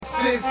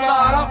c'est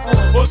ça la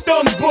France.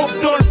 Autant de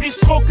beaufs dans le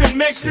bistrot que de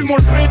mecs fumant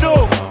le pédo.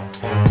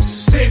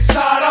 C'est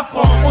ça la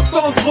France.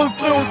 Autant de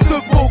refrains au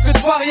stepo que de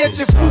variétés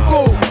chez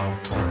Foucault.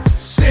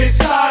 C'est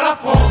ça la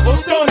France.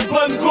 Autant de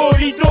bongo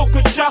lido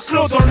que de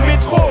chasseau dans le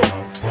métro.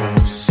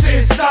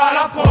 C'est ça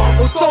la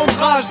France. Autant de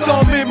rage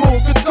dans mes mots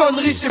que de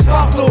conneries chez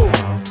Bardot.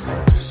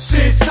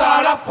 C'est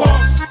ça la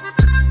France.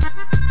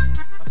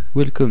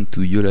 Welcome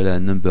to Yolala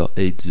number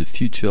 8, the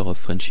future of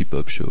French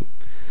hip-hop show.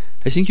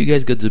 I think you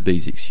guys got the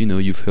basics, you know,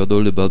 you've heard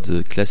all about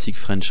the classic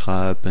French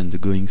rap and the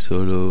going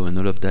solo and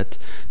all of that,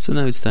 so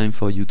now it's time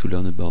for you to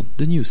learn about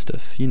the new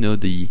stuff, you know,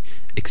 the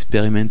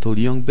experimental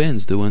young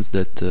bands, the ones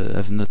that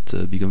have not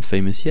become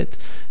famous yet,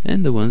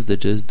 and the ones that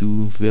just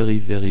do very,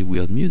 very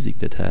weird music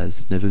that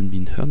has never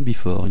been heard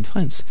before in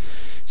France.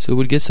 So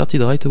we'll get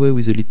started right away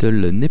with a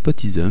little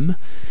nepotism,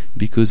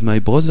 because my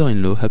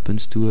brother-in-law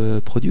happens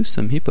to produce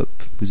some hip-hop.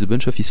 With a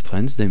bunch of his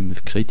friends,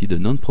 they've created a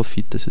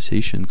non-profit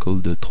association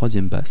called the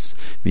Troisième Basse,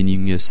 meaning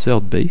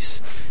third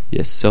bass.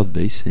 Yes, third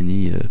bass,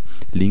 any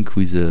link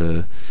with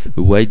a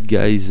white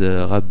guy's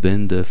rap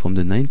band from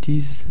the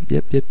 90s?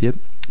 Yep.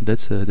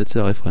 That's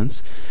a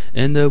reference.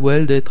 And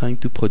well, they're trying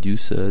to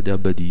produce their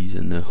buddies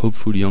and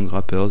hopefully young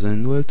rappers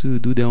and well, to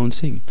do their own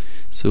thing.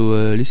 So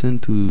listen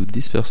to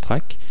this first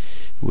track,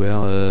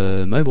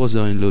 where my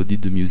brother-in-law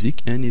did the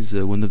music and is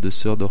one of the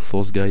third or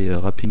fourth guy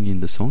rapping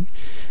in the song.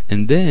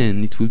 And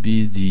then it will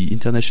be the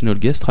international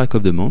guest track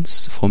of the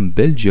month from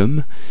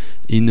Belgium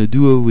in a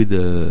duo with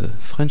a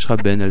French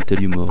rap band. I'll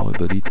tell you more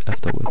about it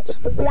afterwards.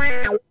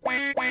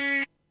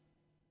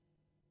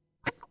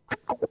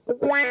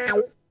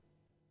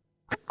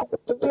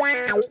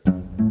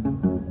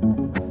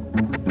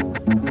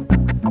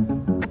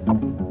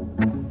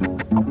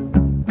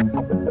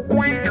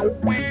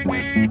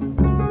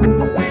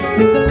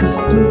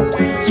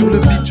 Sur le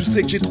beat, tu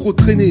sais que j'ai trop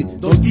traîné.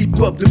 Dans le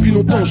hip-hop, depuis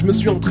longtemps, je me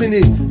suis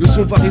entraîné. Le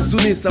son va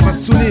résonner, ça va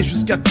sonner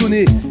jusqu'à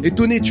tonner.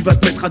 Étonné, tu vas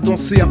te mettre à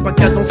danser, à pas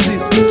qu'à danser.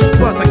 Si tu kiffes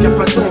pas, t'as qu'à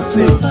pas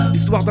danser.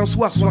 Histoire d'un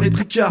soir, soirée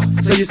tricard,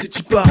 ça y est, c'est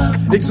Tipa.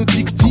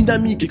 Exotique,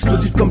 dynamique,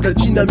 explosif comme la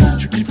dynamite.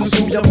 Tu kiffes le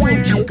son bien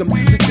funky, comme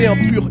si c'était un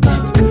pur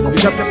hit. Et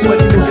j'aperçois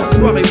Lino,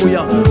 Gaspard et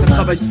Moya. Ça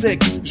travaille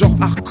sec, genre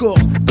hardcore,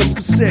 comme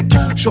coup sec.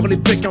 Genre les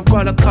pecs, un pas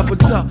à la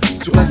Travolta.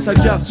 Sur la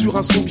saga, sur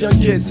un son bien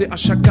gay. C'est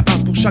HKA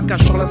pour chacun,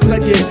 genre la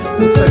saga.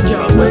 Notre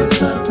saga, ouais.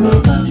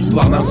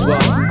 Histoire d'un soir,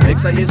 mec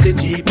ça y est c'est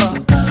Tipa.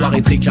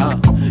 Soirée tricard,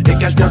 et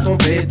cache bien ton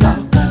pétard.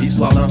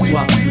 Histoire d'un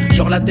soir,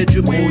 genre la tête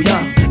du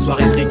brouillard.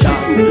 Soirée tricard,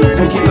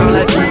 faut qu'il parle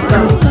la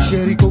guitare.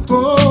 Chérie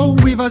Coco,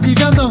 oui vas-y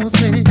viens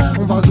danser.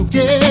 On va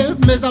zouker,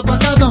 mais à pas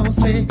qu'à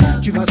danser.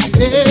 Tu vas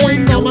suer,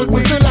 normal faut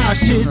se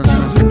lâcher.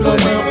 Si tu lover,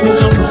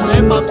 on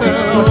n'ait pas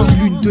peur. Voici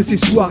l'une de ces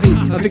soirées,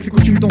 avec ses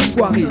coutumes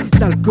d'enfoirés.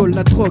 L'alcool,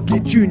 la drogue,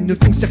 les thunes ne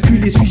font que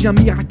circuler. Suis-je un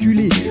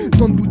miraculé,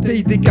 tant de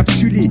bouteilles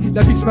décapsulées.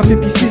 La vie m'a fait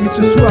pisser, mais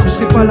ce soir je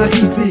serai pas la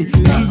risée.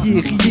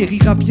 Riez,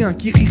 rira bien,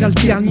 qui rira le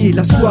dernier.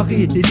 La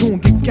soirée est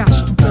longue et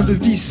cache tout plein de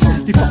vices.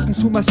 Les fortes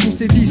consommations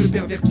sévissent, le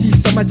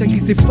pervertissent. Sa matière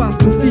grise efface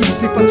d'office,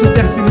 c'est pas ce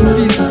terre tes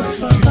novices.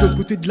 Je suis de l'autre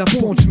côté de la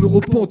pente, je me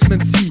repente.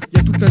 Même si y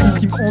a toute la liste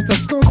qui me hante. À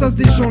ce temps ça se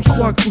déchange, je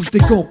crois qu'il faut que je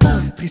décampe.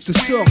 Triste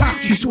sort,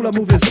 je suis sur la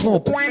mauvaise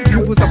rampe.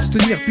 Mieux vaut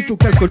s'abstenir plutôt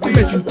qu'alcool te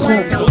mettre une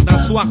trempe. Lors d'un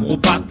soir, gros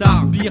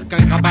bâtard, pire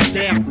qu'un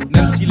grabataire.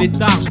 Même s'il est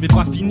tard, je vais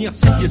pas finir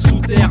 6 pieds sous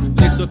terre.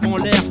 Les seufs en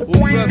l'air,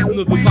 au meuf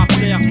ne veut pas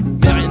plaire.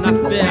 Mais rien à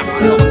faire,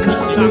 alors nique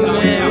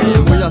sa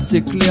mère. Moya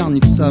c'est clair,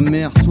 nique sa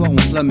mère. Soir on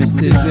se la met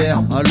sévère.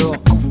 Alors,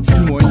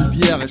 file-moi une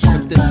bière et je serai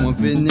peut-être moins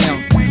vénère.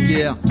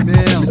 Vulgaire,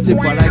 merde, mais c'est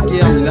pas la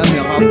guerre ni la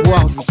mer à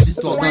boire. Juste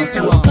l'histoire d'un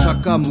soir.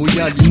 Chaka,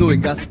 Moya, Lino et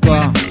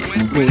Gaspard.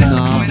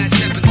 Connard.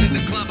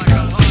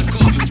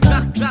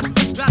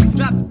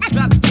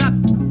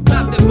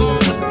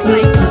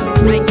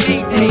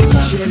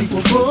 Chérie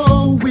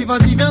Coco, oui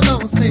vas-y viens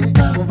danser.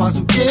 On va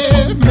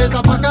zouker, mais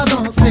à pas qu'à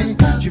danser.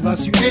 Tu vas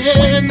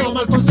suer,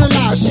 normal faut se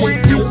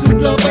lâcher. Style sous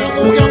lover,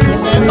 on garde,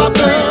 on n'ait pas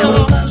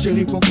peur.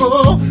 Chérie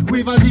Coco,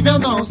 oui vas-y viens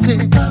danser.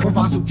 On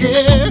va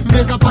zouker,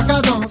 mais à pas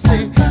qu'à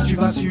danser. Tu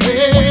vas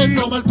suer,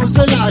 normal faut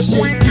se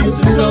lâcher. Style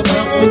sous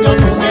lover, on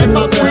garde, on n'ait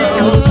pas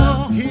peur.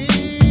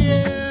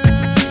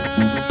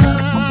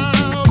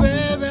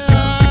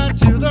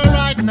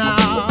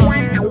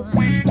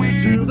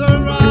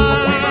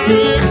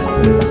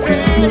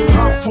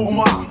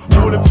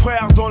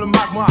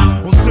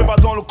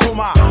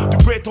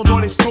 Dans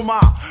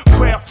l'estomac,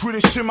 frère, fuis les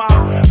schémas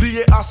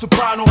liés à ce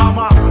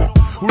panorama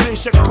où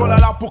l'échec colle à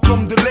la peau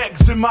comme de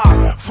l'eczéma.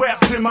 Frère,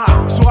 tes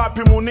mains, sur rap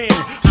et mon hymne.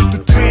 Si tu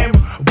trimes,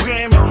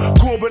 brime,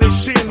 courbe les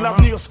chines.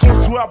 L'avenir se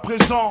construit à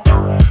présent,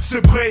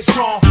 c'est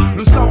pressant.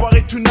 Le savoir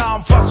est une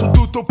arme face au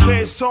doute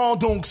oppressant.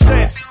 Donc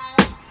cesse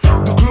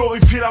de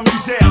glorifier la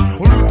misère.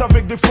 On lutte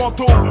avec des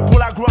fantômes pour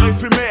la gloire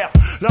éphémère.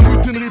 La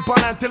mutinerie par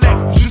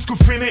l'intellect jusqu'au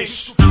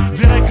finish.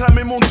 Viens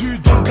réclamer mon dû,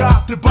 donc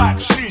garde tes bacs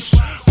chiches.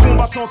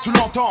 Combattant, tu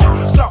l'entends,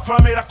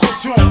 Starflam et la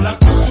caution. La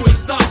caution est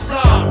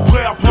Starflam.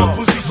 Prêt à prendre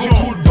position.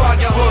 Beaucoup de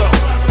bagarreurs,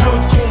 peu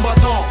de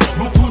combattants.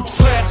 Beaucoup de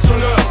frères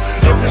sonneurs,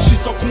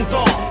 réfléchissent en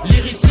comptant.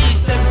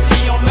 Lyriciste,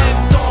 MC en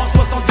même temps.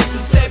 70 ou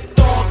 70,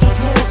 on te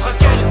montre à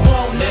quel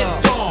point on est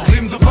dedans.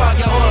 Rime de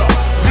bagarreurs,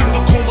 rime de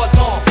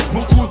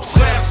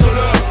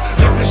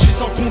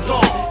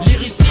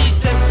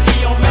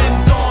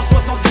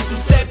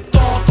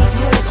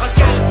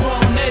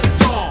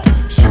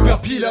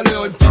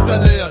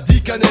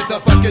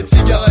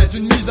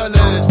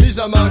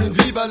pyjama, une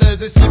vie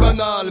balèze et si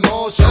banale.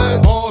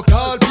 M'enchaîne, en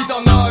cale, petite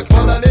arnaque,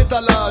 voilà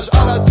l'étalage,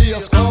 à la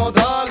tire,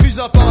 scandale. Crise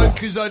à part une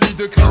chrysalide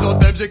de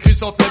chrysanthème, j'écris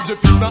sans thème, je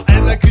pisse ma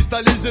haine, la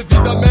cristallise,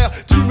 vie d'amère.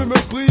 Tu me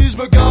méprises,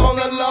 me gare en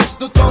un laps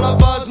de temps, la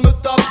vase me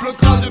tape le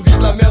crâne, je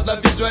vise la merde,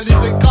 la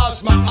visualise et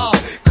crache ma âme,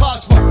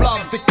 crache ma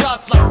flamme,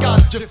 t'éclates la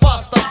cage,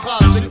 j'efface ta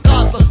trace,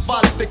 j'écrase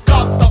l'asphalte,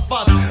 t'écrapes ta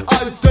face.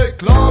 High-tech,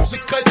 l'âme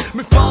secrète,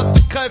 mes faces te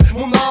crèvent,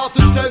 mon art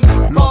te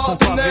scène,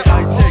 partenaire.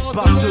 High-tech,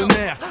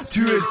 partenaire,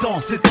 tuer le temps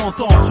c'est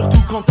tentant,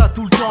 surtout quand t'as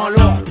tout le temps,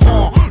 alors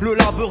prends le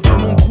labeur de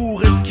mon crew,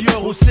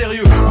 resquieur au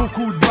sérieux,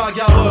 beaucoup de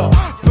bagarreurs,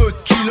 peu de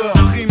killers,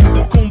 rimes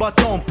de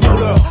combattants pour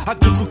l'heure, à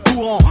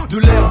contre-courant de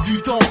l'ère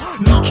du temps,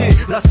 niquer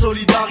la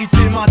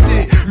solidarité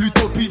matée,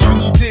 l'utopie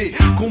d'unité,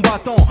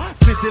 combattant,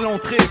 c'était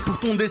l'entrée pour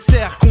ton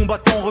dessert,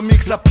 combattant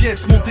remix la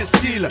pièce, monter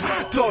style,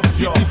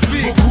 toxique,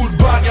 beaucoup de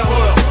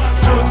bagarreurs,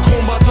 peu de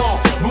combattants,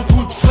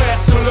 beaucoup de frères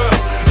seuls,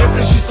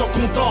 réfléchissant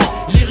content,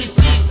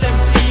 lyriciste,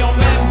 MC en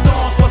même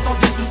temps,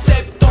 70 ou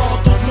 70, on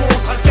te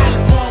montre à quel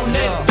point on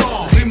est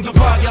dedans. Rime de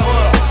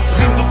bagarreur,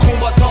 rime de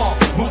combattant,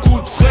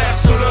 beaucoup de frères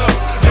seuls,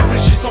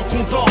 réfléchissant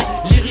content,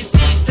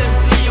 lyriciste,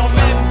 MC en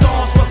même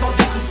temps,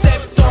 70 ou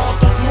 70, on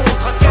te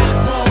montre à quel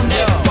point on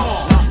est dedans.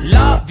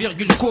 La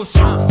virgule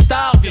caution,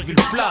 star virgule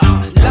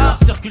flamme, l'art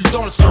circule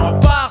dans le son en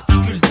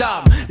particules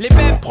d'âme. Les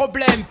mêmes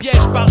problèmes,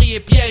 piège Paris et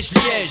piège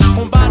Liège,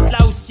 combattent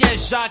là où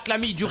siège Jacques,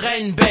 l'ami du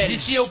Reine belge.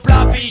 D'ici au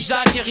plat pays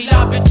Jacques,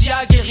 Guérilla, Petit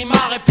A, Guérima,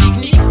 réplique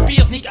Nick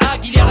Spears, Nick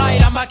Aguilera et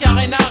la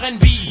Macarena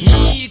R&B.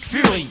 Nick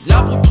Fury,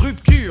 la brute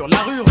rupture,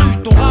 la rue,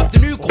 ton rap de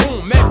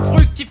Nucron, mais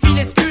fructifie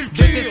les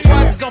sculptures. Tes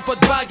soi-disant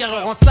potes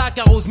bagarreurs en sac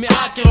à rose, mais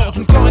acquéreur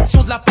d'une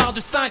correction de la part de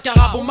 5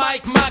 arabes au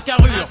Mike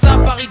Macarure.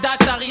 Safari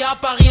d'Atari à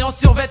Paris en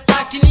survêt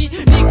Takini,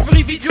 Nick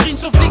Fury vide l'urine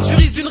sur flic,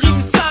 juriste d'une rime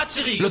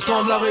satirique. Le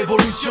temps de la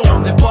révolution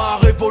n'est pas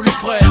révolu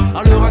frère.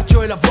 À l'heure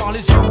actuelle, avoir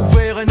les yeux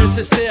ouverts est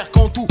nécessaire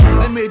quand tous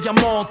les médias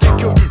mentent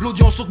et que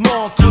l'audience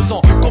augmente,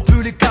 creusant qu'on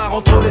pue l'écart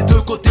entre les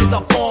deux côtés de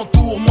la pente.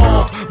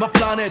 Tourmente ma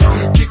planète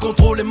qui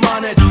contrôle les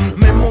manettes.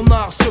 Même mon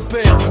art se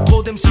perd,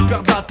 trop d'MC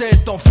perdent la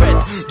tête. En fait,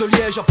 de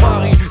Liège à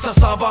Paris, ça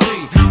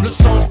varie. Le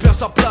sens perd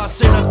sa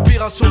place et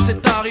l'inspiration s'est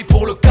tarie.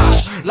 Pour le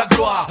cash, la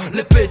gloire,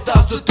 les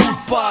pétasses de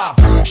toutes parts.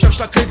 Cherche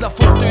la clé de la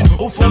fortune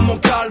au fond de mon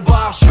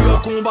calbar. Je suis un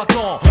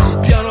combattant,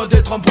 bien loin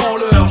d'être un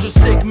branleur. Je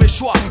sais que mes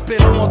choix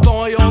paieront en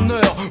temps et en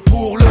heure.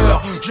 Pour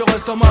l'heure, je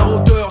reste un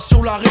maraudeur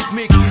sur la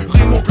rythmique.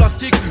 Rime au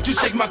plastique, tu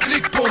sais que ma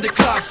clique pond des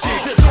classiques.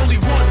 There's only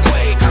one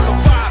way to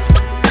survive.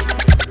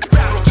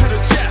 Battle to the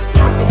death.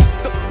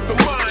 The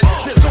mind.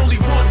 There's only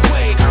one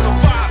way to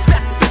survive.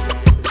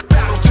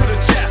 Battle to the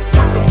death.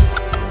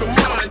 The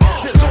mind.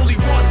 There's only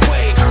one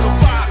way to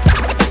survive.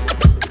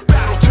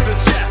 Battle to the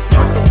death.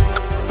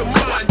 The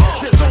mind.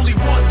 There's only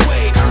one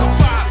way to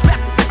survive.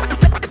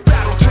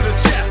 Battle to the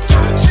death.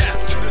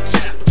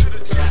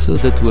 So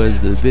that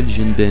was the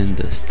Belgian band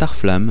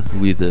Starflam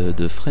with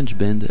the French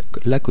band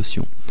La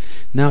Caution.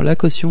 Now La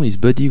Caution is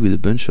buddy with a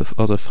bunch of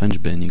other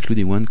French bands,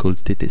 including one called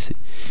TTC.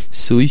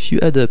 So if you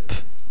add up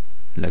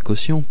La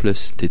Caution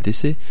plus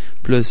TTC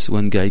plus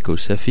one guy called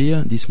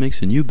Saphir, this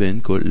makes a new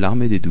band called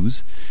L'Armée des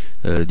 12,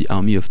 the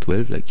Army of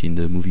 12, like in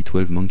the movie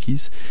 12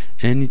 Monkeys.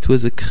 And it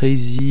was a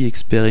crazy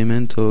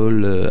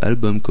experimental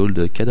album called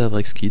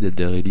Cadavrexki that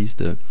they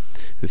released a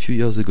few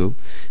years ago.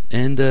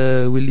 And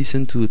we'll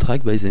listen to a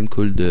track by them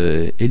called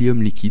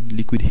Helium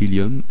Liquid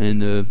Helium,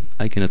 and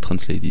I cannot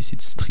translate this.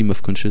 It's stream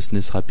of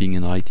consciousness, rapping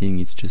and writing,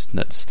 it's just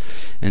nuts.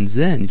 And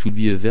then it will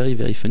be a very,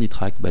 very funny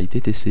track by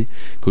TTC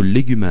called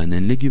Leguman,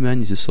 and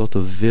Leguman is a sort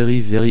of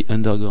very, very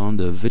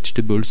underground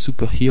vegetable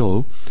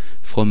superhero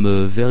from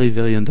a very,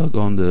 very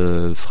underground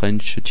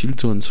French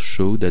children's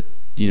show that,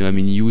 you know, I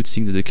mean, you would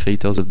think that the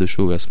creators of the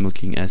show were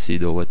smoking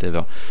acid or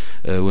whatever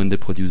when they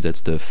produced that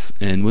stuff.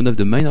 And one of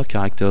the minor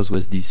characters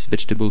was this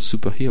vegetable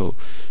superhero.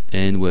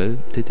 And, well,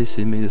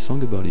 TTC made a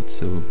song about it,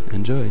 so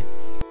enjoy.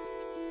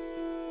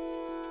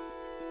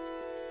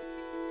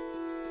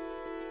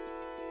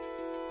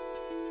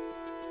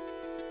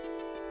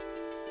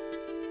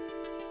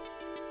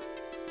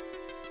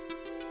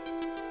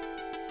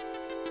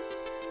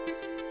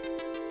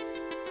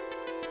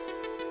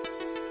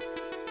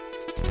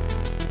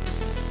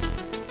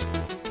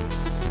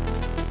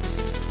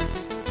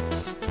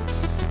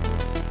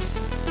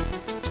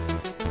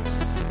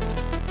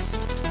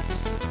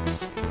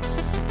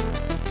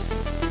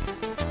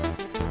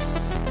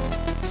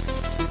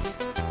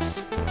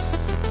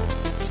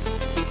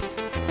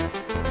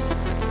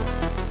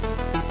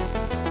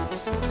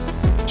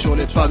 Sur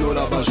les panneaux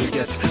là-bas je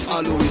guette.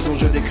 À l'horizon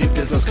je décrypte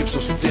les inscriptions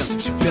subversives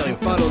supérieures.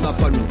 Panona,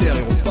 pas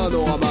l'ultérieur.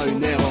 Panorama,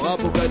 une erreur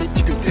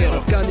apocalyptique, une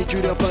terreur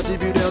caniculaire,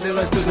 patibulaire. Des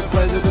restes de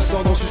braise et de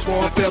cendres en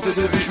suspens à perte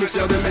de vue. me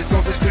sers de mes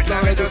sens et scrute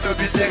l'arrêt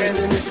d'autobus, des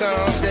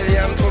réminiscences. Des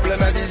liens troublent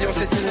ma vision,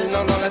 c'est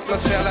imminent dans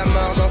l'atmosphère, la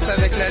mort danse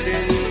avec la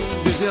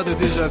lune. Désert de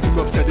déjà vu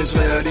m'obsède et je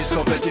réalise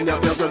qu'en fait il n'y a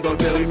personne dans le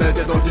périmètre.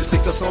 Et dans le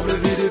district ça semble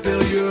vide et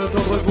périlleux.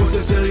 Temps de repos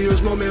c'est sérieux,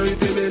 je m'en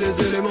mérite mais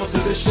les éléments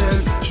c'est des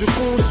chaînes. Je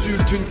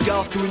consulte une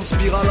carte où une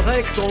spirale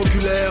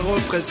rectangulaire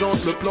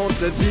représente le plan de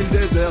cette ville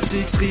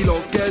désertique Sri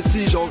Lankaise.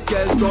 Si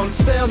j'encaisse dans le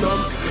sternum,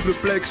 le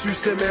plexus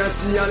émet un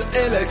signal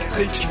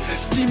électrique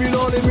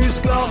stimulant les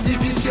muscles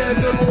artificiels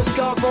de mon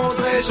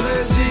scaphandre et je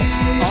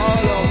résiste.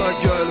 Alors ma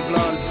gueule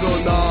v'là le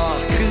sonar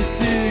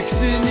critique,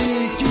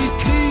 cynique, qui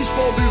crie,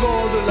 j'prends du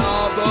vent de la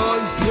bonne.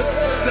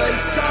 C'est le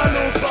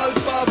salaud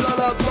palpable à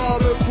la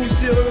barbe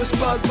poussiéreuse,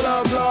 pas de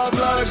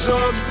blablabla.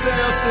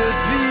 J'observe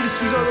cette ville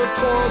sous un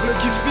autre angle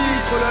qui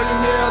filtre la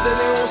lumière des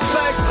néons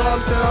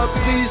spectrales. T'es la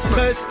prise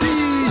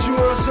prestige ou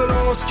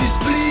insolence qui se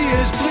plie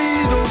et je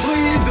bride au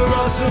bride de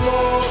ma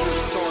semence.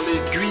 Sans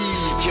l'aiguille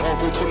qui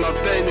rencontre ma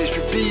peine et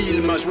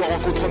jubile, ma joie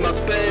rencontre ma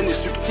peine et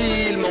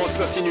subtilement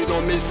s'insinue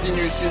dans mes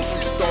sinus une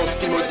substance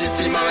qui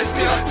modifie ma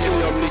respiration.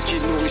 Un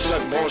liquide nourrit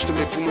chaque branche de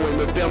mes poumons et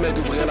me permet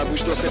d'ouvrir la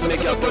bouche dans cette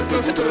mégapole de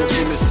goudron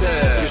qui me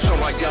sert de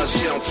chambre à gaz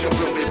géante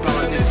surplombée par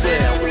un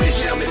désert où les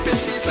germes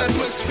épaississent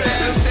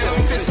l'atmosphère. Le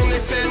sérum fait son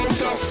effet, mon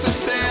torse se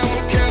serre,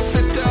 mon cœur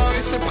s'étord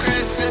et se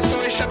presse,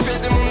 laissant échapper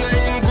de mon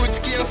œil une goutte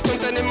qui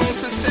instantanément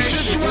se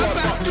sèche. Je dois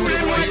par tous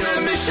les moyens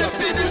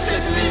m'échapper de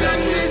cette ville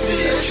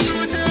amnésique.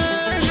 Super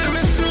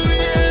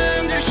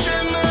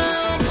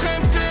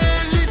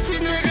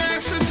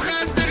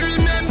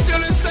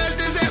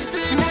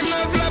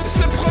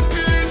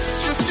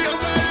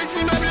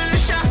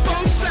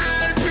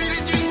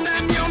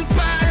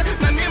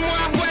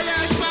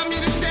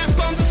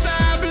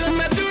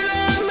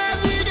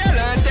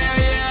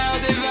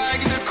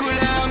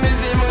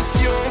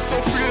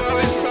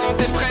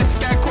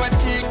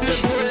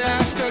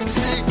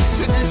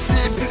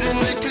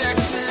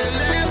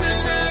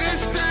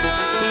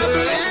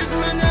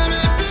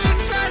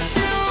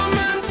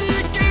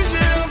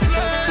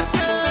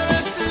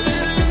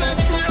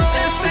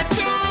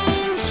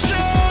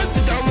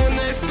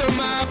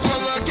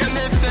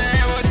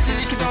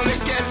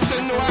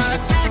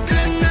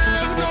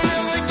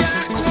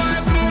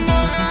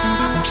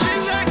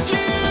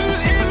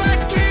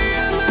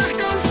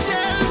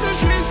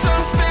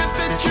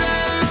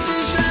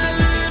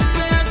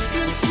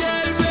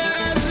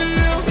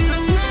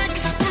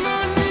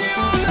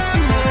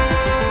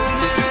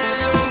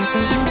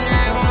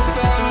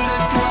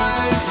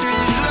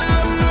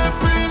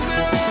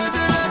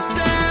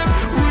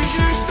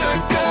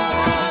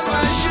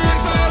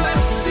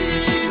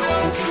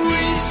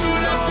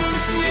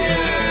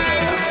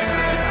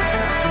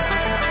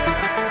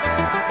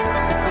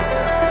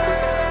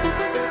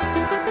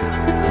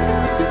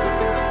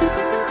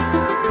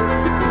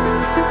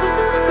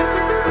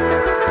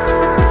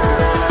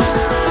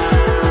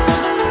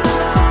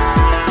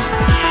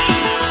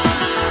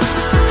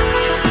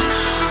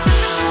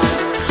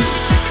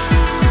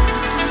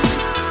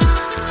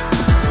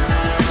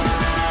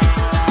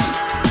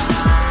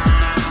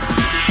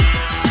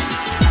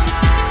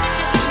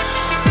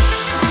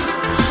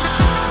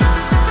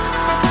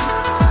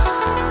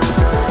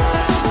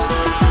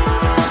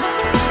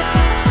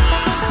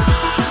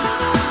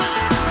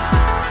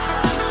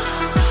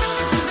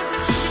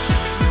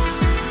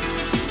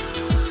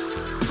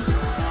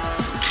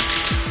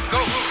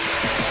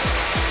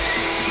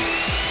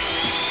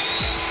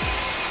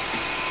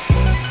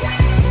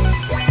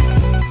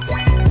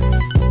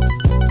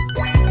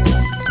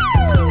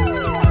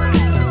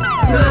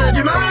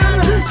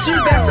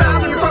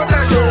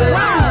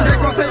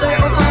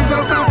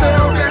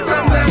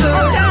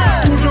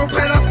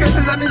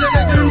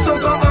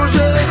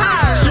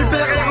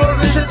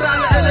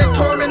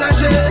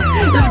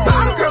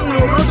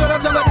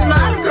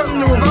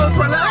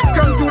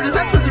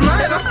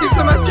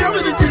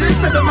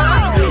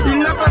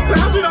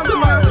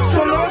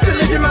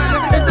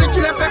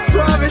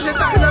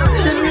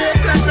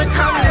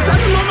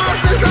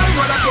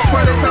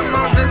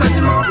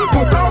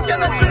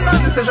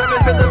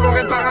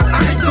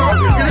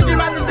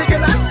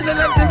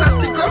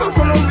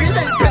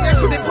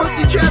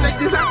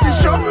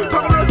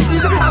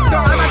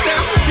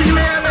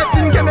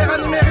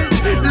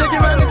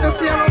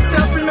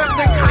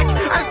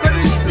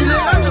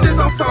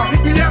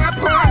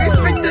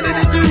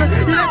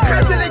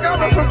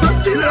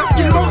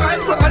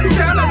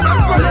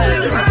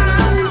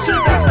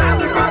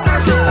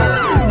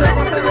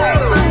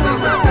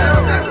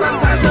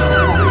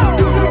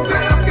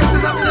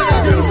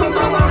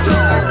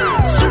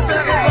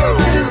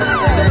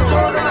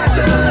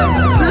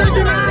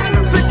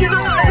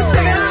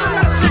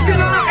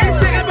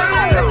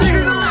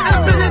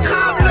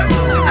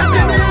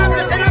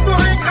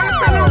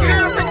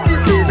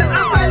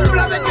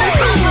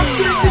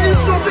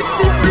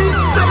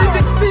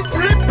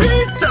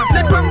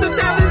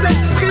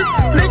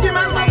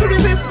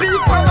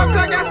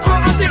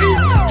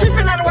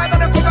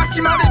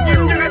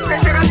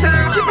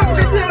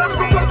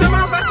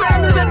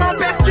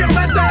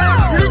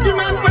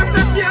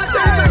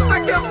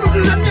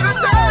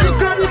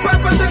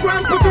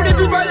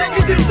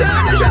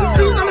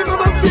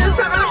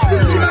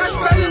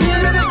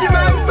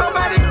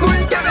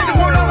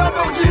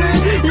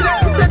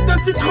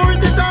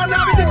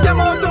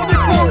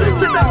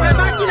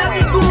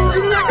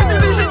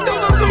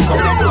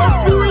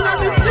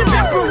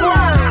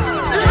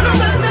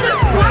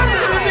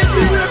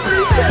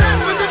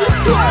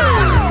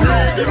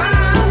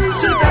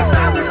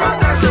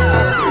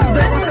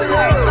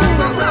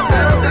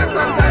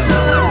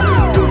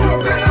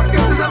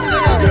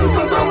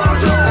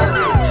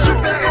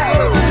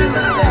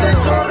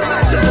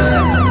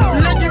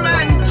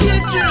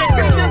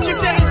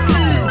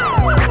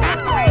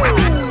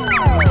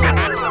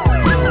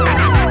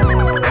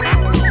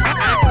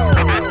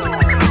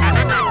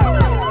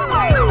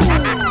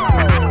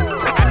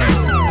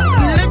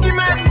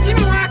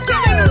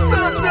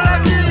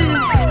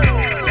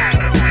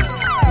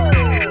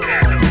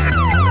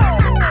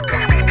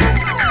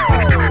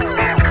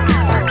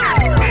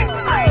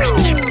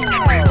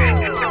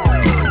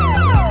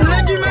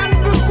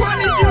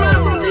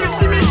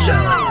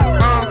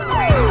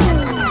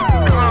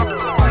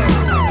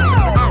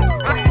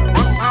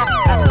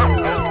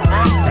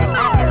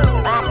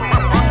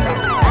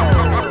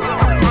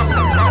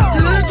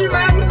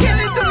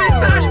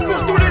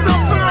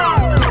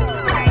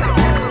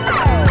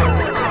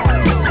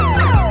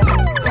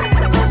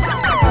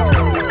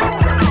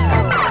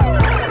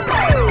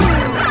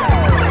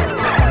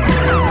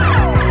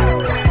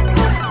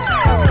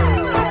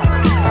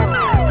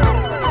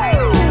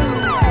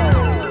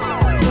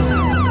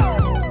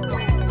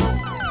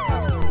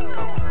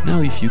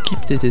if you keep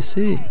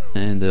TTC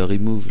and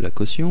remove la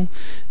caution,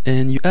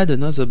 and you add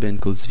another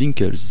band called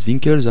Svinkels.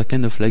 Svinkels are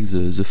kind of like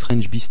the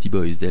French Beastie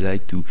Boys. They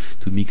like to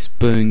mix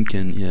punk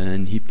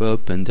and hip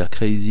hop, and they're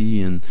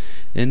crazy and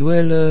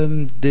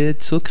they're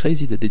so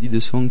crazy that they did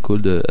a song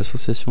called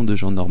Association de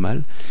gens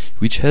normal,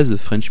 which has a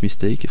French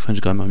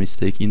grammar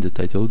mistake in the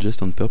title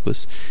just on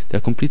purpose.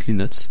 They're completely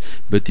nuts,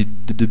 but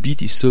the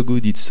beat is so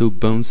good, it's so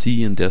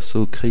bouncy, and they're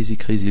so crazy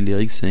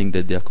lyrics saying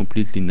that they're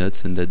completely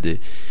nuts and that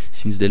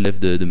since they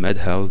left the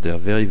madhouse, they're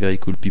very, very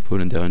cool people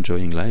and they're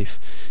enjoying life.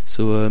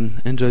 So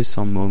enjoy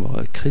some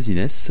more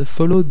craziness,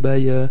 followed by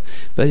a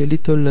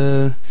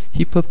little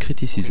hip-hop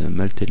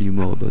criticism. I'll tell you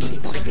more about it.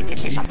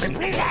 J'en peux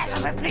plus là,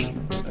 j'en peux plus.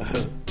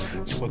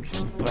 Je crois qu'ils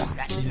sont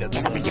partis là-bas.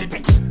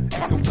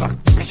 Ils sont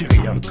partis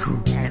tirer un coup.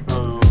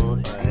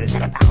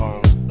 Ça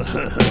prend.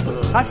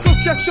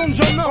 Association de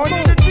gens normaux. On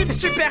est des types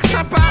super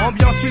sympas.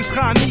 Ambiance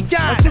ultra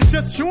amicale.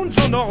 Association de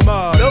gens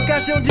normaux.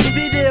 Location d'une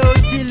vidéo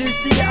style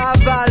Lucie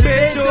Aval.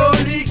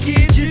 Bédo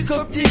liquide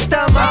jusqu'au petit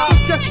tamas.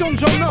 Association de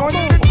gens normaux.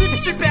 On est des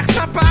types super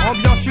sympas.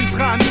 Ambiance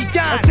ultra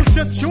amicale.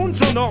 Association de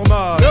gens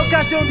normaux.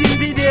 Location d'une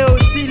vidéo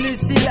style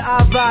Lucie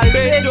Aval.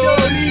 Bédo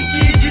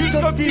liquide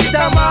jusqu'au petit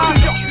tamas. Je te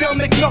jure, je suis un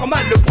mec normal.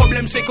 Le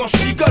problème c'est quand je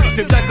picole,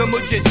 je deviens comme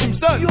O.J.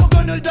 Simpson. You're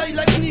gonna die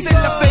like me. C'est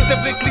la fête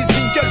avec les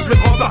Svinkels, le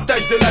grand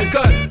partage de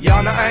l'alcool.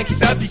 Y'en a un qui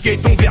t'a piqué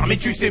ton verre, mais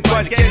tu sais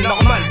pas lequel.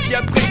 Normal, si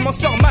après je m'en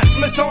sors mal, je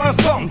me sens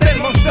informe,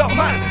 tellement je dors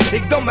mal. Et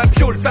que dans ma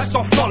piole, ça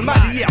sent fort le mal.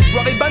 Hier,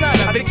 soirée banale,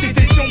 avec tes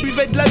tessions,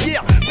 buvait de la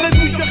bière. Bref,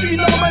 vous je suis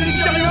normal et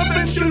j'ai rien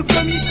fait, monsieur le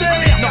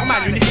commissaire.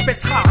 Normal, une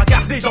espèce rare à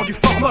garder dans du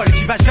formol,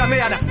 qui va jamais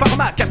à la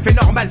pharma. Café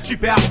normal,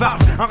 super Harvard,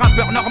 un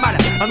rappeur normal.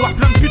 Un noir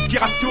plein de putes qui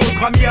rafle tout au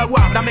Grammy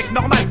Award. Un mec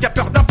normal qui a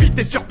peur d'un pit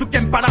et surtout qui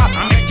aime pas le rap.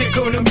 Un mec qui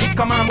économise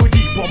comme un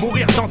maudit pour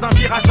mourir dans un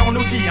virage en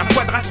Audi. Un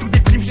quadra sous des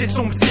primes chez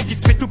son psy qui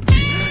se fait tout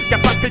petit. Qui a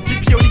pas fait de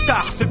pipi au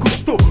litard, se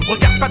couche tôt,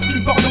 regarde pas de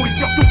film porno et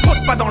surtout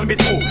fraude pas dans le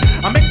métro.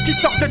 Un mec qui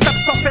sort de table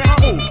sans faire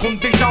un rond, compte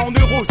déjà en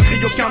euros, se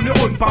crie aucun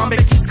neurone. Pas un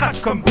mec qui se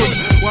crache comme Bone,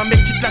 ou un mec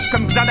qui te lâche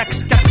comme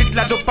Xanax, qui a pris de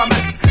la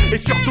dopamax. Et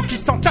surtout qui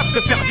s'en tape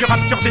de faire du rap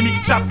sur des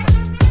mixtapes.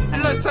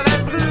 Le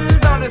soleil brille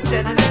dans le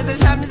ciel, il est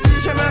déjà midi,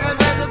 je me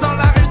réveille dans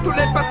la rue, tous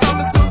les passants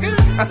me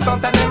sourient.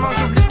 Instantanément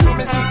j'oublie tous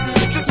mes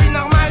soucis, je suis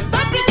normal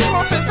depuis qu'ils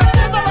m'ont fait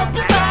sortir de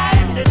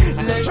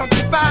l'hôpital. Les gens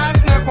qui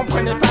passent ne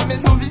comprenaient pas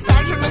mes envies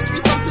sales, je me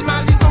suis senti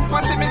mal, ils ont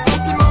froissé mes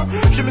sentiments.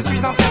 Je me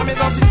suis enfermé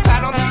dans une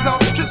salle en disant,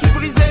 je suis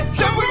brisé,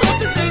 je vous en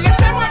supplie,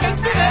 laissez-moi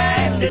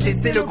respirer. L'été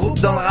c'est le groupe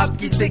dans le rap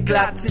qui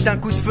s'éclate. C'est un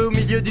coup de feu au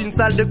milieu d'une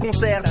salle de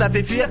concert. Ça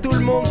fait fuir tout le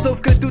monde sauf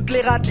que toutes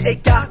les rates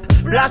écartent.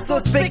 Place au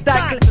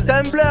spectacle,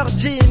 Tumblr,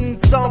 jean,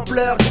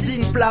 sampler,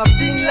 teen, plaf,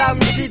 teen,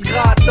 lame, shit,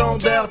 gras,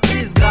 tendeur,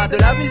 tease, gras. De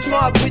l'amusement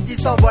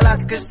abrutissant, voilà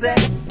ce que c'est.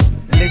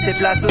 Laissez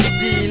place au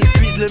style,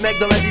 cuise le mec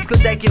dans la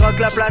discothèque, il rock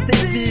la place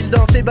et file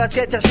dans ses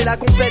baskets, chercher la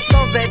compète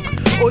sans être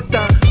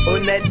hautain,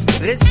 honnête,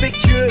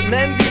 respectueux,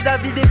 même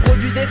vis-à-vis des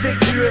produits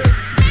défectueux.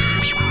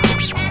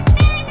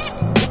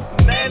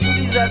 Même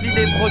vis-à-vis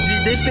des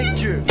produits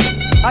défectueux.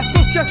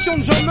 Association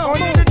de gens normaux.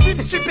 On est des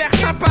types super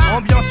sympas.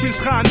 Ambiance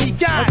ultra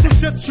amicale.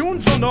 Association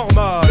de gens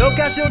normaux.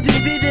 Location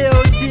d'une vidéo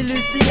style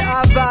Lucie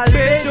Aval.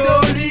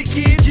 Bédo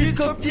liquide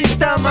jusqu'au petit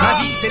tamas. Ma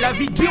vie c'est la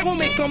vie de bureau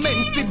mais quand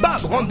même c'est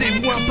bab.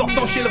 Rendez-vous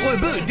important chez le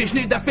rebeu.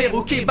 Déjeuner d'affaires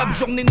au kebab.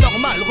 Journée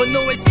normale.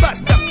 Renault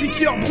Espace. T'as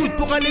Twitter brut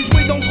pour aller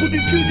jouer dans le trou du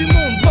cul du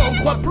monde.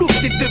 23 plots.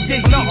 Tête de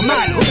vieille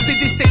normale.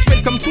 Obsédé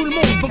sexuel comme tout le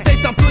monde. Donc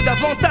peut-être un peu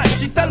d'avantage.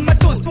 Si t'as le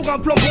matos pour un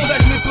plan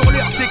bondage. Mais pour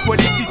l'heure c'est quoi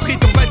les petits streets.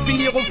 On va te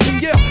finir au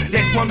finger.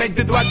 Laisse-moi mettre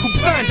de doigts coupe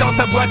fin dans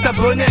ta boîte à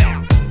bonheur.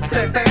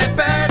 Certains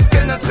répètent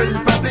que notre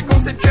hip-hop est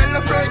conceptuel,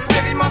 nos flows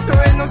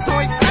expérimentaux et nos sons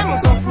extrêmes, on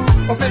s'en fout.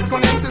 On fait ce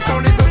qu'on aime, ce sont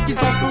les autres qui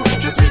s'en foutent.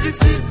 Je suis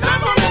lucide,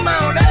 lavons les mains,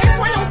 on les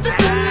soyons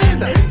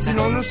stupides.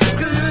 Sinon nous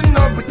supprime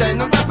nos bouteilles,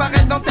 nos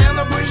appareils dentaires,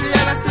 nos bougies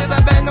à la cire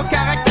d'abeille, nos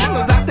caractères,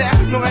 nos artères.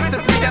 Nous reste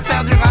plus qu'à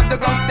faire du rap de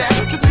gangster.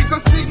 Je suis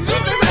caustique,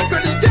 vive les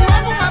alcooliques et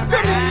mort au rap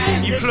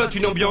comique. Il flotte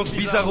une ambiance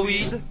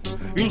bizarroïde.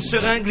 Une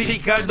seringue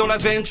lyricale dans la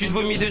veine, tu te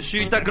vomis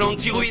dessus, ta glande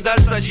thyroïdale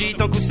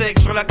s'agite, un coup sec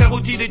sur la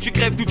carotide et tu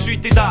crèves tout de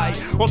suite et die.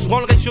 On se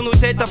branlerait sur nos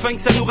têtes afin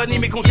que ça nous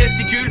ranime et qu'on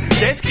gesticule.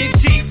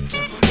 Descriptif,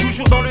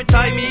 toujours dans le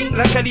timing,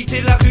 la qualité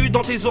de la rue dans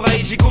tes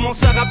oreilles. J'ai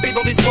commencé à rapper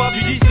dans des soirs du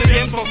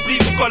 19ème sans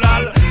spliff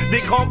collal. Des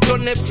grands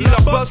clones neptiles,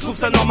 leur boss trouve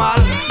ça normal.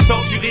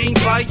 Torturing,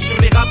 fight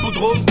sur les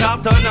rapodromes,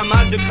 cartonne, un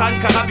mal de crâne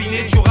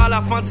carabiné. Tu auras à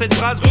la fin de cette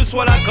phrase,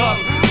 reçois la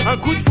gomme. Un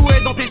coup de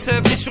fouet dans tes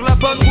sèvres, t'es sur la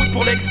bonne route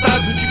pour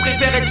l'extase. Ou tu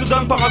préfères être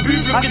soudain par un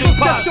buffle qui de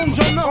Association de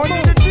gens normaux. On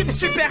est des types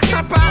super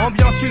sympas.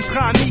 Ambiance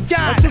ultra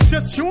amicale.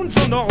 Association de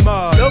gens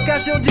normaux.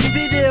 Location d'une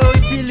vidéo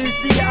style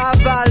Lucie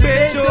Aval.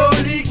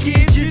 Bédo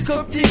liquide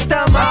jusqu'au petit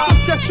tamas.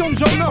 Association de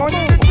gens normaux.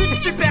 On est des types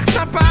super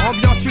sympas.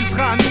 Ambiance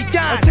ultra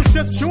amicale.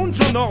 Association de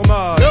gens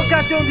normaux.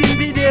 Location d'une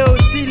vidéo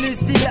style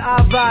Lucie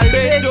Aval.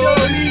 Bédo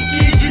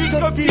liquide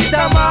jusqu'au petit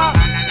tamas.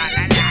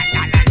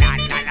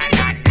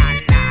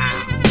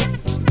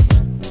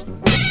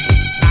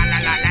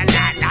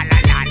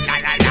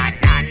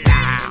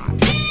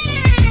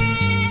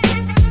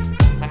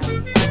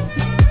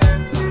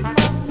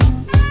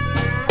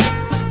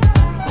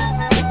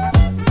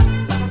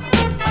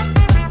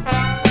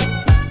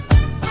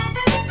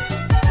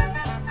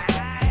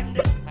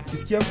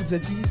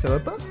 Zati, ça va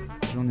pas?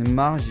 J'en ai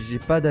marre, j'ai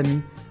pas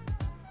d'amis.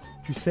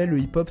 Tu sais, le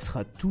hip-hop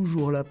sera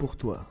toujours là pour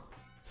toi.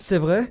 C'est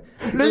vrai?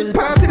 Le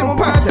hip-hop c'est mon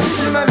pote,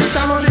 il m'invite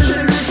à manger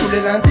chez lui. Tous les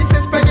lundis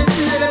c'est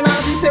spaghetti et les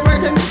mardis c'est wack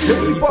MC.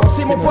 Le hip-hop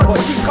c'est mon pote,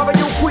 quand il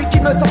travaillait au quick,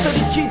 il me sortait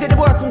des cheese et des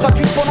boissons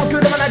gratuites pendant que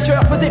le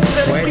manager faisait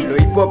frire les frites.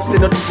 Le hip-hop c'est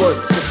notre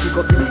pote, surtout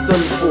quand il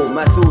sonne faux.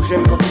 Mazo,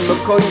 j'aime quand il me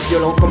cogne,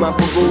 violent comme un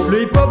pogo.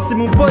 Le hip-hop c'est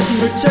mon pote,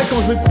 il me check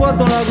quand je le croise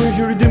dans la rue.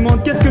 Je lui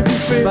demande qu'est-ce que tu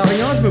fais? Bah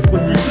rien, je me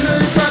prostitue. Le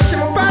hip-hop c'est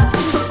mon pote,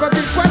 sauf quand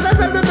il squatte la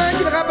salle de bain,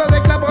 qu'il rappe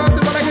avec la brosse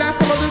devant la glace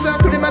pendant 2 heures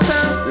tous les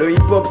matins. Le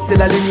hip-hop c'est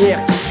la lumière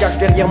qui se cache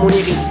derrière mon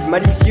iris,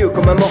 malicieux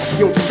comme un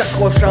morpion qui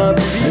s'accroche à un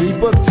bubis. Le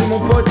hip-hop c'est mon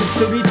pote et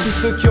celui de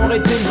tous ceux qui ont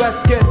arrêté le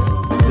basket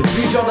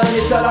depuis que Jordan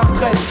était à la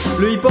retraite.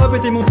 Le hip-hop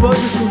était mon pote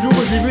jusqu'au jour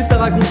où je l'ai vu se la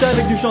raconter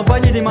avec du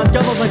champagne et des mannequins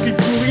dans un clip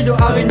pourri de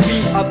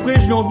R&B. Après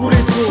je lui en voulais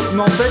trop,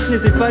 mais en fait je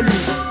n'étais pas lui.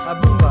 Ah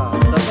bon bah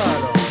ça va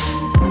alors.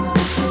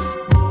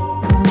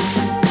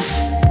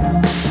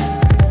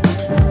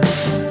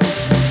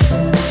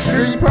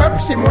 Le hip-hop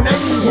c'est mon ami.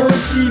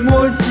 Moi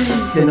aussi.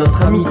 C'est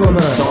notre ami commun,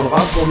 dans le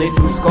rap on est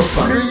tous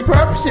copains. Le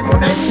hip-hop c'est mon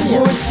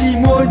ami.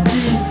 Moi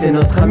aussi. C'est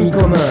notre ami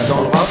commun,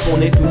 dans le rap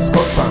on est tous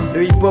copains.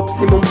 Le hip-hop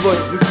c'est mon pote,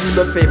 vu qu'il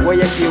me fait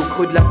voyager au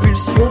creux de la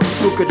pulsion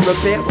plutôt que de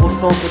me perdre au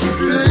centre du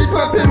vide. Le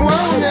hip-hop et moi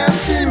on est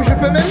intimes, je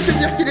peux même te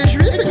dire qu'il est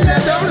juif et qu'il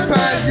adore le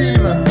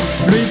parasime.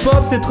 Le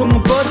hip-hop c'est trop mon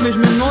pote, mais je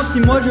me demande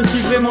si moi je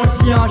suis vraiment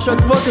le sien. À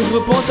chaque fois que je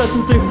repense à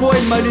toutes les fois,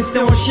 il m'a laissé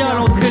en chien à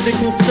l'entrée des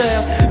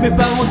concerts. Mes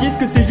parents disent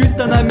que c'est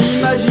juste un ami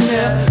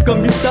imaginaire,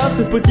 comme Gustave,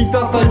 ce petit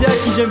farfadet à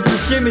qui j'aime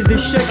confier mes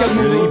échecs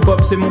amoureux. Le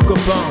hip-hop c'est mon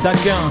copain,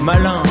 taquin,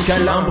 malin,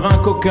 câlin, brun,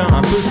 coquin.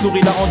 Un peu sourd,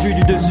 il a rendu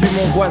du dessus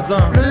mon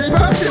voisin. Le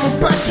hip-hop c'est mon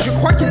pote, je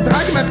crois qu'il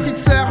drague ma petite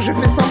sœur. Je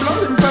fais semblant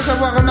de ne pas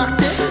avoir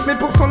remarqué, mais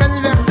pour son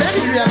anniversaire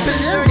il lui a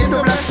payé un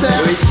ghetto blaster.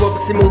 Le hip-hop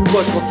c'est mon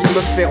pote quand il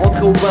me fait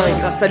rentrer au bain, et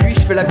grâce à lui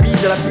je fais la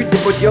bise à la pute des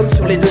podiums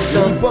sur les deux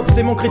seins. Le hip-hop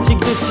c'est mon critique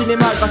de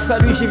cinéma, grâce à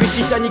lui j'ai vu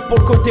Titanic pour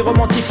le côté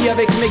romantique. Et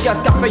avec Mega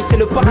Scarface c'est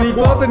le parrain. Le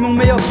hip-hop est mon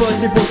meilleur pote,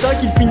 c'est pour ça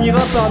qu'il finira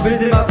par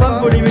baiser ma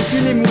femme, voler mes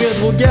thunes et mourir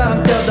drogué à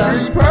Amsterdam.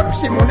 Le hip-hop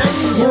c'est mon ami.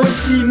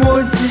 Moi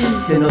aussi.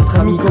 C'est notre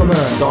ami commun,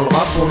 dans le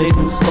rap on est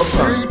tous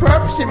copains. Le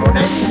hip-hop c'est mon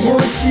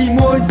ami.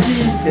 Moi aussi.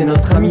 C'est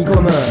notre ami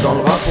commun, dans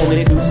le rap on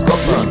est tous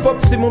copains. Le hip-hop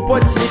c'est mon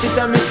pote, s'il était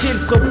un métier il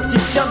serait au petit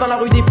chien dans la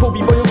rue des faux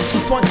b-boy au petit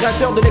soin,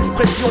 créateur de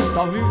l'expression.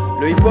 T'as vu?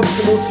 Le hip-hop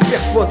c'est mon super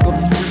pote quand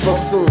il fout le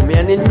boxon, mais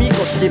un ennemi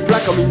quand il est plat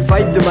comme une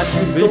vibe de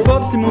Mathieu. Le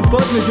hip-hop c'est mon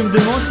pote, mais je me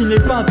demande s'il n'est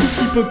pas un tout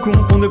petit peu con,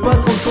 pour ne pas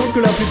se rendre compte que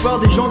la plupart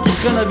des gens qui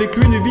traînent avec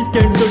lui ne visent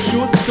qu'à une seule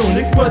chose, son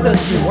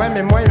exploitation. Ouais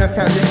mais moi il m'a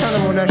fait un dessin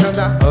dans mon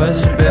agenda. Ah ouais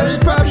super. Le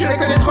hip-hop je les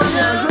connais trop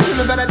bien. Un jour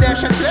je me baladais à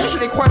Châtelet, je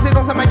l'ai croisé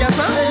dans un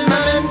magasin et il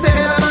m'a même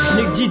serré la main.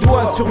 Je n'ai que 10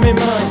 doigts sur mes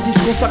mains, et si je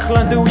consacre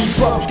l'un d'eux au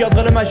hip-hop, je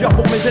garderai le majeur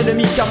pour mes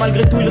ennemis, car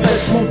malgré tout il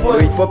reste mon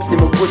pote. Le hip-hop c'est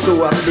mon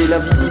poteau, appelé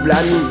l'invisible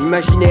ami,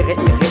 imaginaire et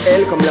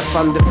irréel comme la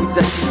femme de Fuzati.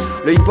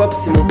 Le hip-hop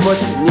c'est mon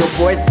pote,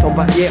 néo-poète sans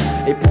barrière,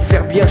 et pour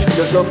faire bien je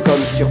philosophe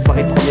comme sur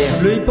Paris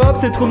Première. Le hip-hop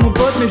c'est trop mon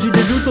pote, mais j'ai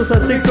des doutes sur sa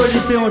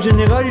sexualité. En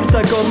général il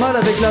s'accorde mal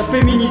avec la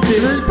féminité.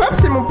 Le hip-hop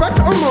c'est mon pote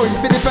homo, il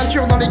fait des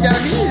peintures dans les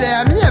galeries, il est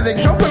ami avec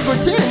Jean-Paul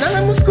Gaultier et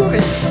Nana Mouskouri.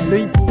 Le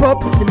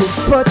hip-hop c'est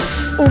mon pote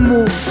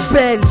homo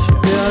belge.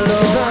 Et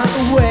alors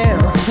ben ouais.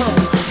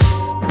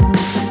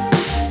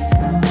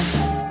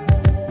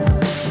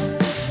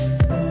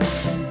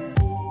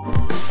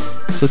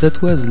 So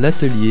that was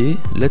L'Atelier.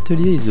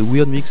 L'Atelier is a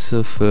weird mix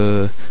of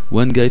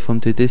one guy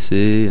from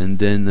TTC and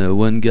then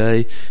one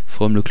guy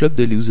from the Club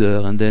de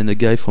Loser and then a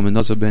guy from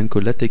another band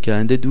called Lateka,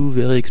 and they do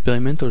very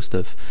experimental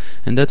stuff.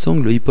 And that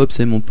song, Le Hip Hop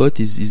C'est Mon Pote,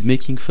 is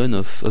making fun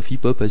of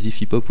hip hop as if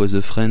hip hop was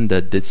a friend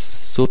that's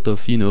sort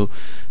of, you know,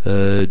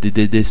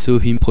 they saw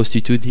him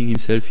prostituting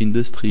himself in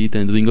the street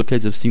and doing all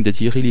kinds of things that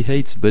he really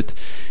hates, but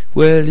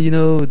well, you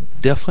know,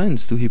 they're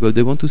friends to hip hop,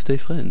 they want to stay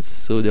friends,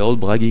 so they're all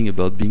bragging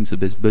about being the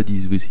best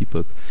buddies with hip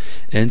hop.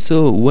 And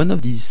so one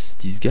of these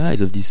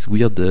guys of this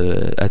weird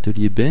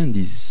atelier band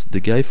is the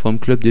guy from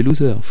Club de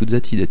Loser,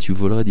 Fuzati, that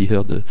you've already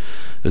heard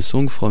a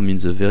song from in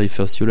the very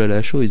first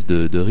Yolala show. Is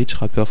the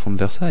rich rapper from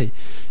Versailles,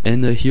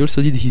 and he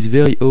also did his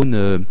very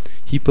own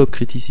hip hop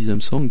criticism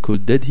song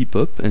called Dead Hip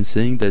Hop, and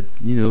saying that,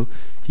 you know,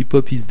 hip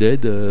hop is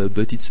dead,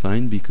 but it's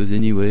fine because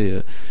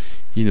anyway,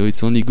 you know,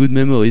 it's only good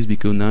memories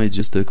because now it's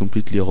just a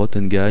completely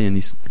rotten guy, and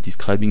he's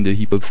describing the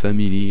hip hop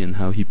family and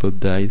how hip hop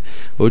died,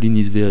 all in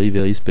his very,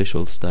 very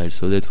special style.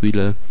 So that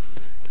will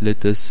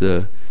let us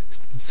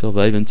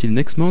survive until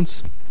next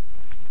month.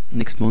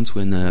 Next month,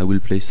 when I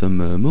will play some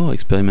more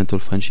experimental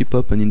French hip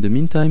hop, and in the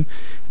meantime,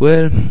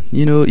 well,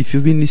 you know, if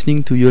you've been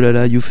listening to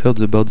Yolala, you've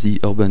heard about the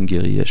Urban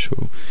Guerilla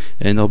show,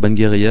 and Urban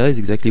Guerilla is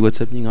exactly what's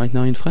happening right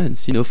now in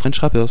France. You know,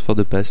 French rappers for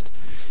the past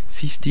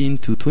 15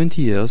 to 20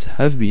 years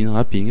have been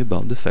rapping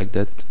about the fact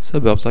that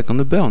suburbs are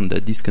gonna burn,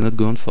 that this cannot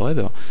go on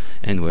forever,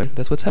 and well,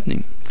 that's what's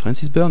happening.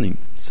 France is burning.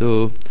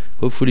 So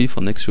hopefully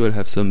for next show I'll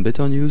have some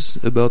better news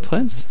about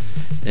France,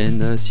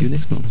 and see you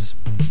next month.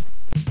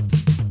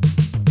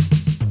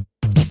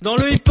 Dans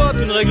le hip-hop,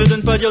 une règle de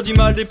ne pas dire du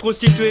mal des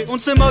prostituées. On ne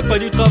se moque pas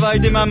du travail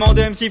des mamans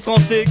des MC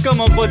français.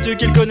 Comment crois-tu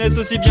qu'ils connaissent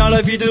aussi bien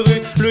la vie de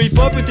rue? Le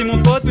hip-hop était mon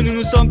pote, mais nous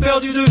nous sommes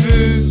perdus de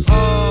vue.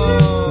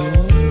 Oh.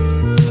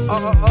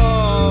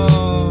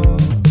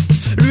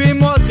 Lui et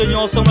moi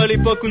traînions ensemble à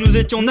l'époque où nous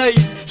étions naïfs.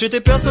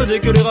 J'étais persuadé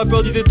que les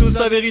rappeurs disaient tous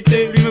la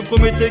vérité. Lui me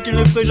promettait qu'il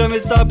ne ferait jamais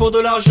ça pour de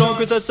l'argent,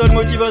 que sa seule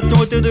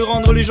motivation était de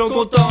rendre les gens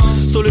contents.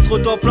 Sur les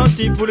trottoirs, plein de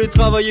types voulaient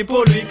travailler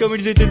pour lui. Comme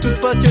ils étaient tous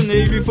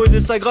passionnés, il lui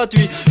faisait ça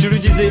gratuit. Je lui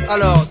disais,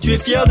 alors, tu es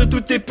fier de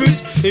toutes tes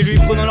putes? Et lui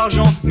prenant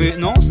l'argent, mais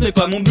non, ce n'est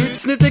pas mon but.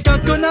 Ce n'était qu'un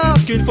connard,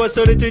 qu'une fois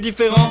seul était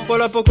différent.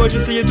 Voilà pourquoi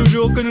j'essayais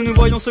toujours que nous nous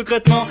voyions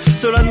secrètement.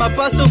 Cela ne m'a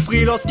pas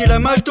surpris lorsqu'il a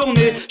mal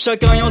tourné,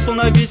 chacun ayant son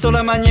avis sur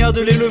la manière de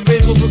l'élever.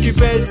 Trop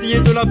occupé à essayer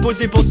de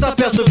l'imposer pour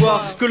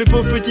s'apercevoir que le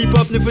pauvre petit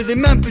pop ne faisait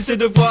même plus ses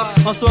devoirs.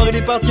 Un soir il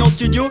est parti en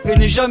studio et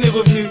n'est jamais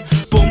revenu.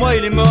 Pour moi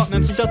il est mort,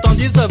 même si certains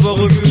disent avoir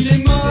revu. Il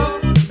est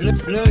mort, le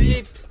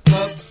hip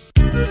hop.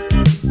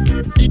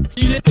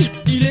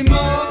 Il est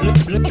mort,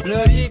 le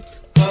hip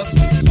hop.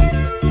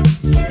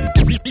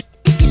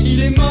 Il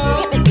est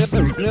mort,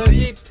 le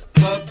hip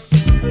hop.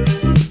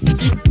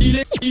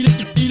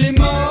 Il est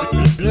mort,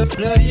 le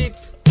hip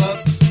hop.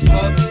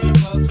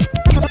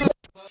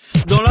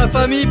 Dans la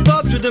famille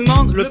pop, je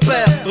demande le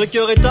père.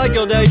 Breaker et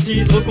Tiger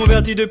des 80s,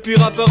 reconverti depuis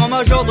rappeur en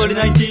major dans les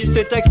 90s.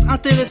 Ces textes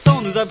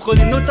intéressants nous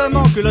apprenaient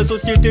notamment que la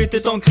société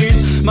était en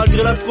crise.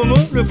 Malgré la promo,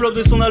 le flop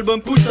de son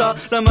album poussa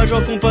la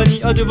major compagnie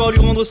à devoir lui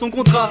rendre son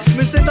contrat.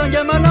 Mais c'est un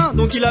gars malin,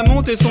 donc il a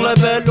monté son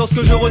label.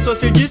 Lorsque je reçois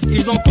ses disques,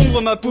 ils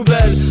encombrent ma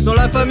poubelle. Dans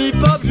la famille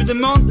pop, je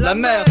demande la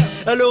mère.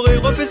 Elle aurait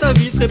refait sa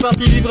vie, serait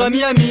partie vivre à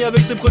Miami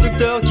avec ses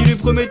producteurs qui lui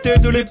promettaient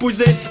de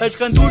l'épouser. Elle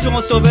traîne toujours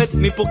en survette,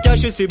 mais pour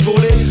cacher ses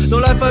bourrelets. Dans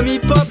la famille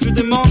pop, je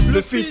demande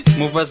le fils.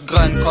 Mauvaise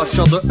graine,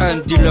 cracheur de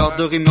haine, dealer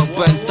de rimeur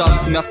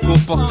Bentas, Merco,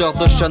 porteur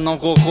de chaîne en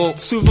roro.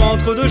 Souvent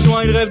entre deux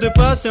joints, il rêve de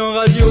passer en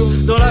radio.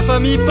 Dans la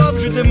famille pop,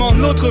 je demande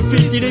notre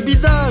fils. Il est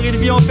bizarre, il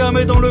vit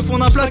enfermé dans le fond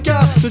d'un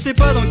placard. Je sais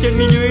pas dans quel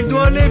milieu il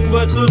doit aller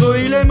pour être heureux,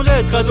 il aimerait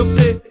être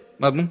adopté.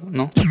 Ah bon,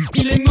 non.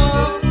 Il est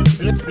mort,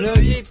 le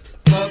hip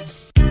hop.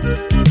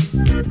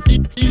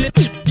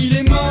 Il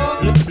est mort,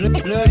 le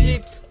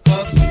hip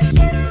hop.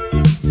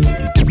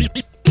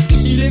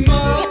 Il est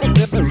mort,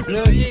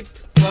 le hip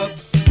hop.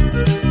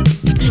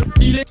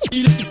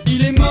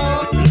 Il est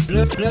mort,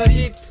 le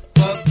hip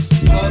hop.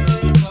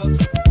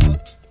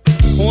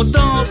 On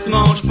danse,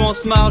 mange,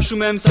 pense, marche ou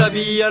même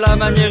s'habille à la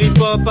manière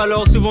hip-hop.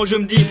 Alors souvent je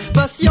me dis,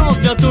 patience,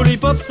 bientôt le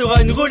hip-hop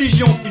sera une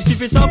religion. Il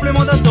suffit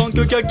simplement d'attendre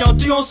que quelqu'un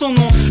tue en son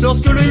nom.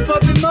 Lorsque le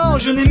hip-hop est mort,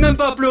 je n'ai même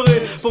pas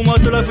pleuré. Pour moi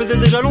cela faisait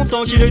déjà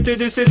longtemps qu'il était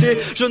décédé.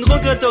 Je ne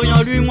regrette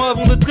rien, lui et moi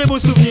avons de très beaux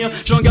souvenirs.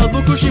 J'en garde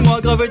beaucoup chez moi,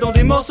 gravés dans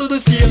des morceaux de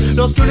cire.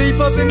 Lorsque le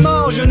hip-hop est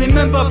mort, je n'ai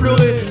même pas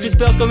pleuré.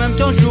 J'espère quand même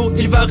qu'un jour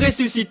il va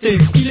ressusciter.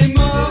 Il est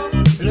mort,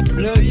 le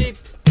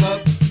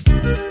hip-hop.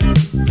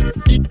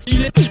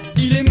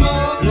 Il est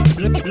mort,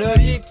 le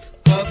hip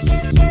hop.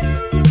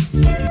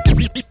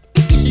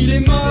 Il est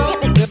mort,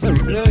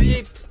 le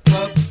hip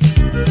hop.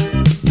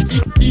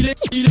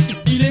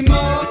 Il est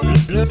mort,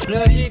 le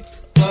hip